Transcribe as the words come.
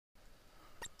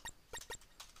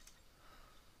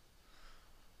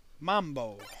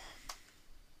Mambo.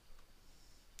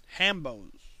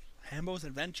 Hambo's. Hambo's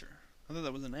Adventure. I thought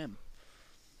that was an M.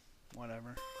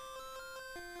 Whatever.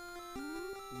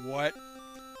 What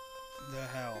the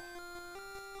hell?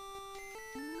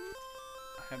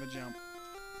 I have a jump.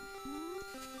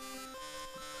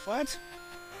 What?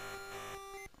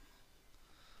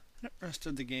 I never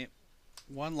understood the game.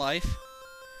 One life?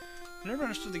 I never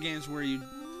understood the games where you,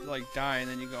 like, die and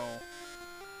then you go...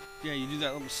 Yeah, you do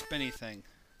that little spinny thing.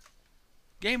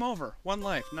 Game over. One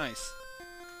life. Nice.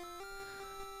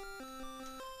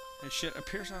 And shit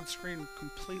appears on screen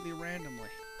completely randomly.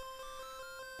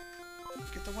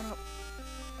 Get the one up.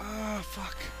 Ah, oh,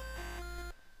 fuck.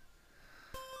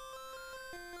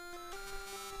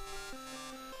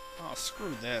 Oh,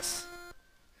 screw this.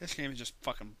 This game is just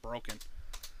fucking broken.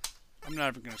 I'm not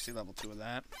ever gonna see level 2 of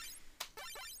that.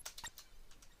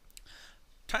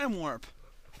 Time warp.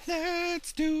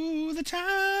 Let's do the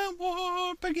time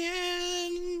warp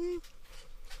again.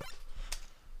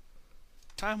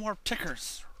 Time warp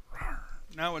tickers.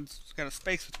 Now it's got a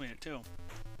space between it too.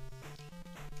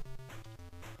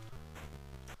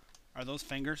 Are those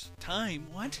fingers? Time,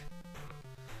 what?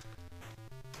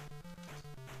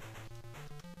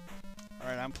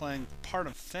 Alright, I'm playing part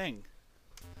of thing.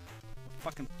 A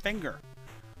fucking finger.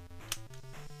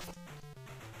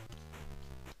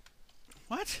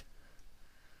 What?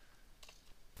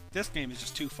 This game is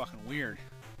just too fucking weird.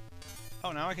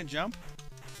 Oh, now I can jump?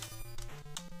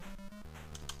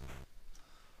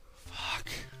 Fuck.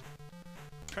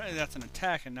 Apparently that's an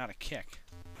attack and not a kick.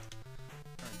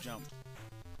 Or a jump.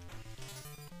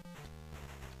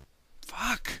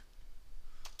 Fuck!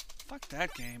 Fuck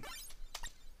that game.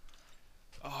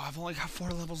 Oh, I've only got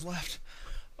 4 levels left.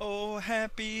 Oh,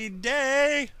 happy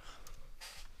day!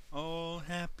 Oh,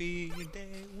 happy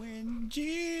day when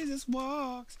Jesus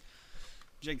walks.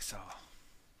 Jigsaw.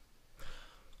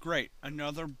 Great.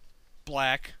 Another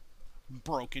black,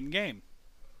 broken game.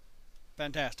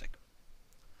 Fantastic.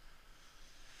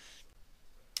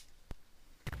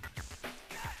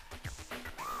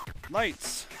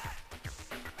 Lights.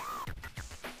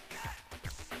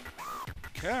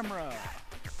 Camera.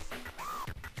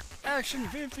 Action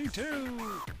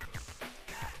 52.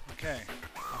 Okay.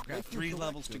 I've got 3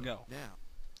 levels to go. Now.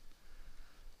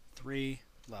 3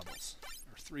 levels.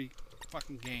 Or 3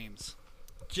 fucking games.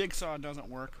 Jigsaw doesn't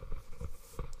work.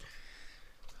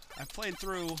 I've played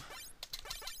through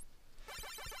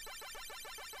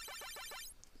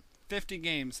 50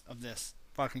 games of this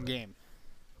fucking game.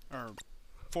 Or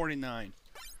 49.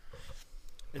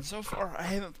 And so far I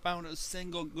haven't found a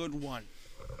single good one.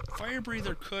 Fire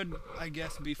Breather could, I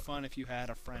guess, be fun if you had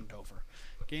a friend over.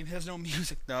 Game has no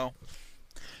music though.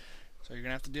 So you're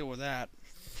gonna have to deal with that.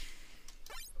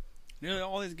 Nearly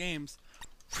all these games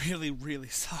really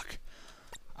suck.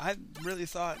 I really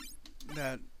thought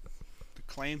that the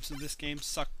claims of this game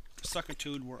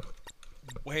suckitude were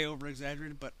way over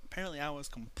exaggerated, but apparently I was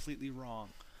completely wrong.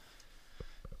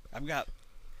 I've got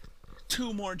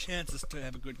 2 more chances to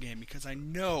have a good game because I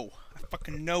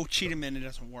fucking know CHEETAHMEN, it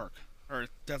doesn't work. Or it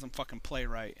doesn't fucking play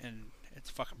right and it's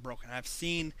fucking broken. I've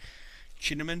seen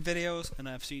CHEETAHMEN videos and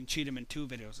I've seen CHEETAHMEN 2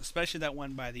 videos, especially that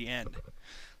one by the end.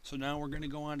 So now we're gonna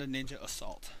go on to Ninja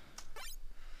Assault.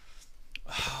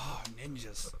 Oh,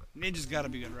 ninjas. Ninjas gotta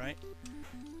be good, right?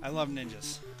 I love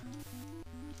ninjas.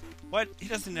 What? He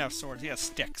doesn't have swords, he has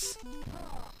sticks.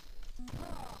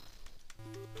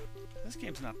 This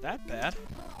game's not that bad.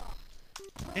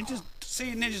 Ninjas,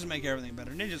 see, ninjas make everything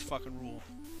better. Ninjas fucking rule.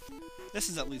 This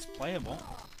is at least playable.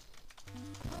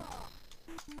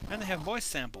 And they have voice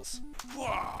samples.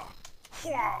 Whoa!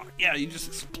 Whoa! Yeah, you just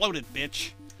exploded,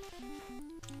 bitch.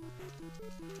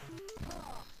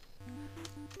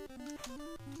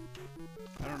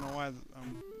 I don't know why.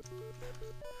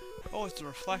 Oh, it's the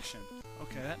reflection.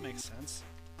 Okay, that makes sense.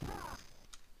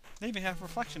 They even have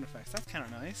reflection effects. That's kind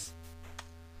of nice.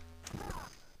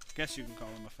 Guess you can call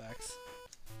them effects.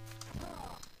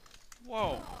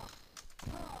 Whoa!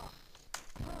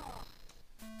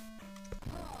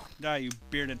 Die, you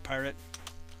bearded pirate.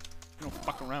 You don't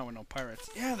fuck around with no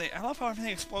pirates. Yeah, I love how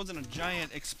everything explodes in a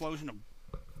giant explosion of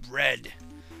red.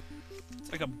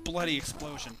 It's like a bloody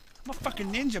explosion. I'm a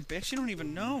fucking ninja, bitch. You don't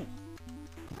even know.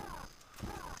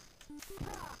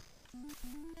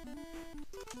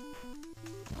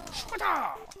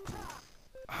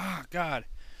 Ah, God.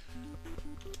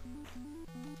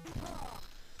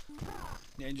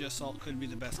 Ninja Assault could be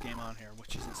the best game on here,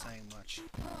 which isn't saying much.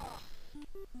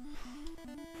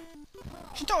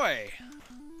 Shitoy!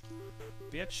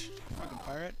 Bitch. Fucking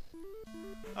pirate.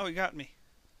 Oh, he got me.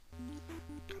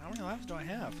 God, how many lives do I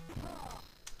have?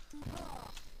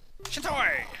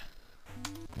 Shitoy!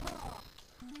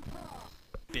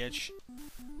 bitch.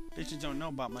 Bitches don't know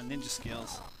about my ninja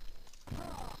skills.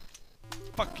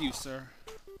 Fuck you, sir.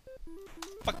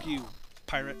 Fuck you,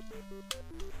 pirate.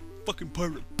 Fucking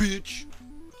pirate, bitch.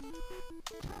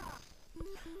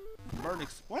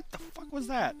 Verdicts. What the fuck was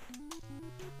that?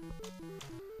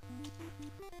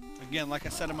 Again, like I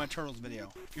said in my Turtles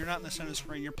video, if you're not in the center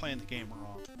screen, you're playing the game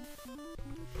wrong.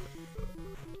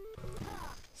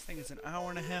 This thing is an hour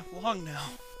and a half long now.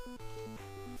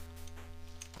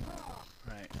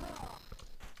 Right.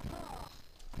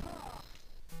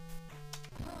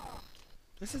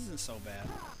 This isn't so bad.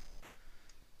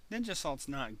 Ninja Assault's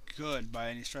not good by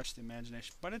any stretch of the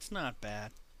imagination, but it's not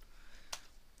bad.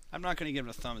 I'm not going to give it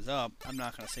a thumbs up. I'm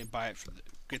not going to say buy it for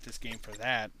get this game for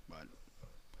that, but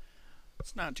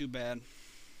it's not too bad.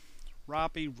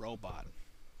 Roppy Robot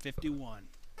 51.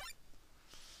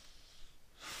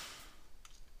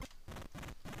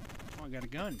 Oh, I got a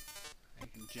gun. I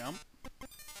can jump.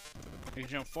 I can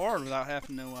jump forward without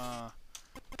having to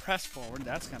press forward.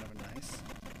 That's kind of nice.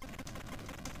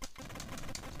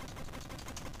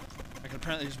 I can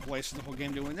apparently just blaze through the whole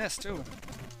game doing this too.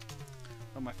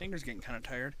 Oh, my finger's getting kind of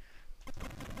tired.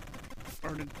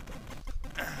 Farted.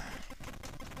 I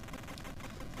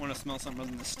want to smell something other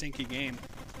than the stinky game.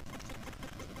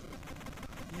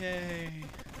 Yay!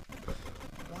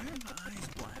 Why are my eyes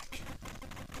black?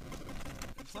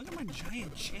 Look at my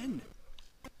giant chin.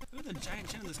 Look at the giant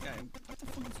chin of this guy. What the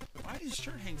fuck is... Why does his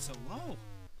shirt hang so low?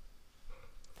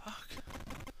 Fuck.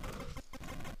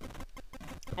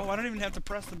 Oh, I don't even have to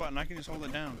press the button. I can just hold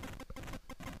it down.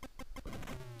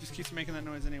 Just keeps making that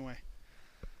noise anyway.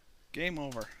 Game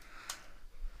over.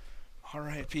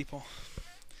 Alright, people.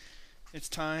 It's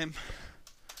time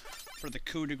for the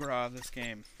coup de grace of this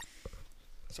game.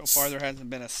 So far, there hasn't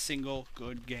been a single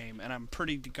good game, and I'm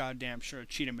pretty goddamn sure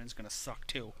CHEETAHMEN's gonna suck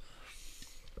too.